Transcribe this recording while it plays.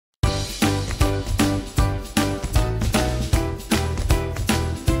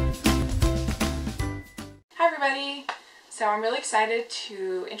So I'm really excited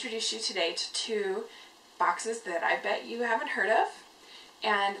to introduce you today to two boxes that I bet you haven't heard of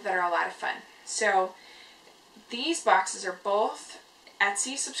and that are a lot of fun. So these boxes are both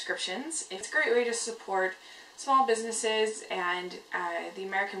Etsy subscriptions. It's a great way to support small businesses and the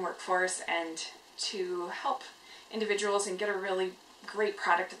American workforce and to help individuals and get a really great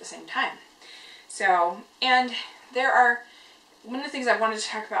product at the same time. So, and there are, one of the things I wanted to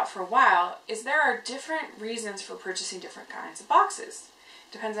talk about for a while is there are different reasons for purchasing different kinds of boxes.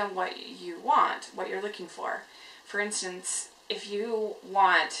 Depends on what you want, what you're looking for. For instance, if you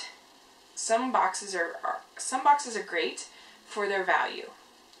want, some boxes are great for their value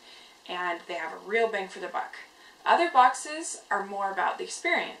and they have a real bang for their buck. Other boxes are more about the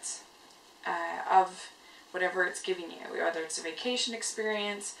experience of whatever it's giving you, whether it's a vacation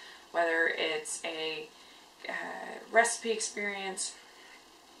experience, whether it's a recipe experience,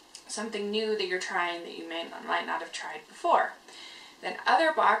 something new that you're trying that you might not have tried before. Then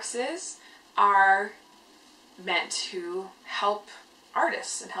other boxes are meant to help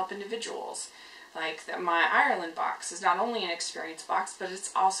artists and help individuals. Like the My Ireland box is not only an experience box, but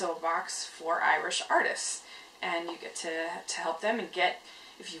it's also a box for Irish artists. And you get to help them and get,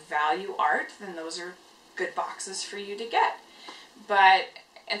 if you value art, then those are good boxes for you to get. But,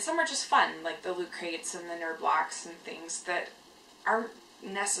 and some are just fun, like the Loot Crates and the Nerd Blocks and things that aren't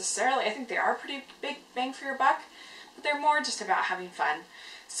necessarily, I think they are pretty big bang for your buck, but they're more just about having fun.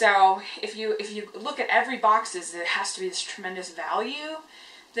 So if you look at every box as it has to be this tremendous value,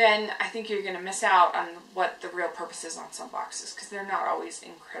 then I think you're going to miss out on what the real purpose is on some boxes, because they're not always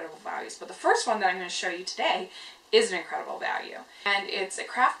incredible values. But the first one that I'm going to show you today is an incredible value. And it's a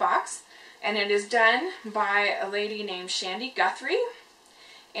craft box, and it is done by a lady named Shandy Guthrie.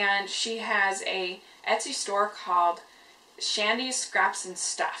 And she has a Etsy store called Shandy's Scraps and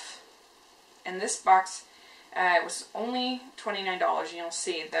Stuff. And this box was only $29, and you'll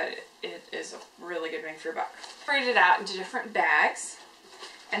see that it is a really good bang for your buck. Separated it out into different bags.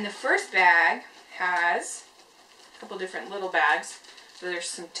 And the first bag has a couple different little bags. So there's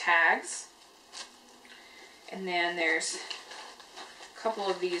some tags. And then there's a couple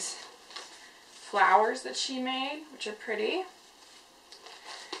of these flowers that she made, which are pretty.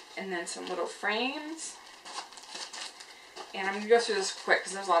 And then some little frames. And I'm going to go through this quick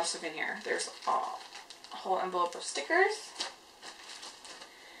because there's a lot of stuff in here. There's a whole envelope of stickers.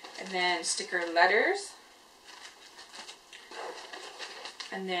 And then sticker letters.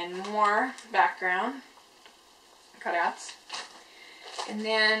 And then more background cutouts. And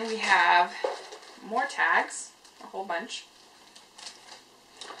then we have more tags, a whole bunch.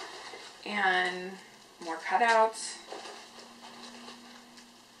 And more cutouts.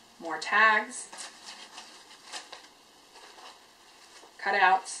 More tags.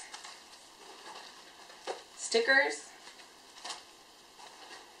 Cutouts. Stickers.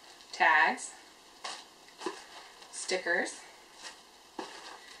 Tags. Stickers.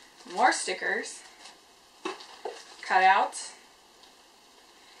 More stickers, cutouts,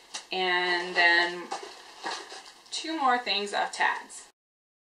 and then two more things of tags.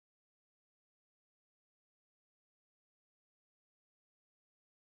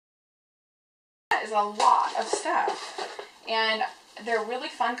 That is a lot of stuff, and they're really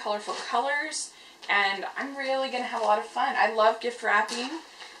fun, colorful colors, and I'm really going to have a lot of fun. I love gift wrapping,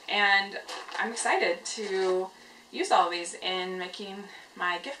 and I'm excited to use all of these in making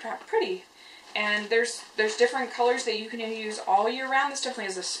my gift wrap pretty. And there's different colors that you can use all year round. This definitely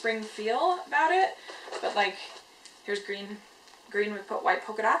has a spring feel about it, but like here's green with white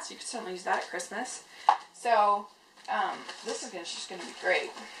polka dots. You could certainly use that at Christmas. So this is just going to be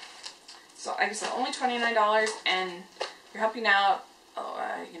great. So like I said, only $29, and you're helping out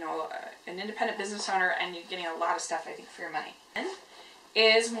an independent business owner, and you're getting a lot of stuff, I think, for your money. And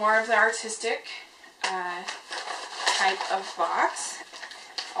is more of the artistic type of box,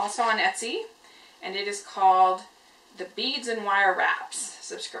 also on Etsy, and it is called the Beads and Wire Wraps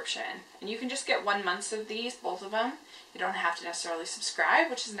subscription. And you can just get 1 month of these, both of them. You don't have to necessarily subscribe,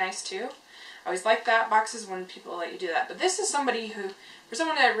 which is nice too. I always like that boxes when people let you do that. But this is for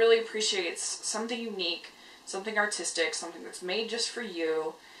someone that really appreciates something unique, something artistic, something that's made just for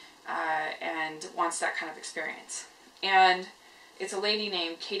you, and wants that kind of experience. And it's a lady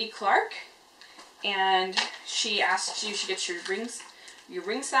named Katie Clark. And she asks you, she gets your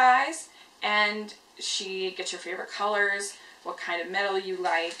ring size, and she gets your favorite colors, what kind of metal you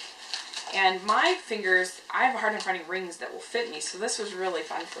like. And my fingers, I have a hard time finding rings that will fit me, so this was really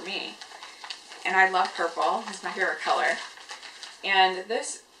fun for me. And I love purple, it's my favorite color. And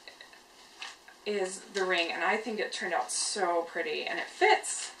this is the ring, and I think it turned out so pretty, and it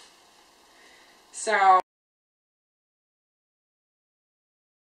fits. So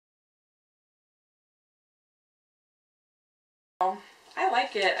I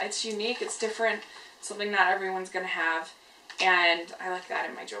like it. It's unique, it's different, something not everyone's going to have, and I like that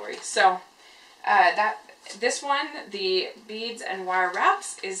in my jewelry. So this one, the beads and wire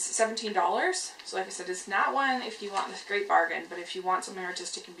wraps, is $17. So like I said, it's not one if you want this great bargain, but if you want something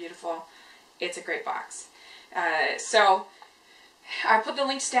artistic and beautiful, it's a great box. So I put the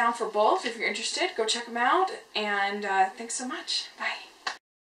links down for both. If you're interested, go check them out, and thanks so much. Bye.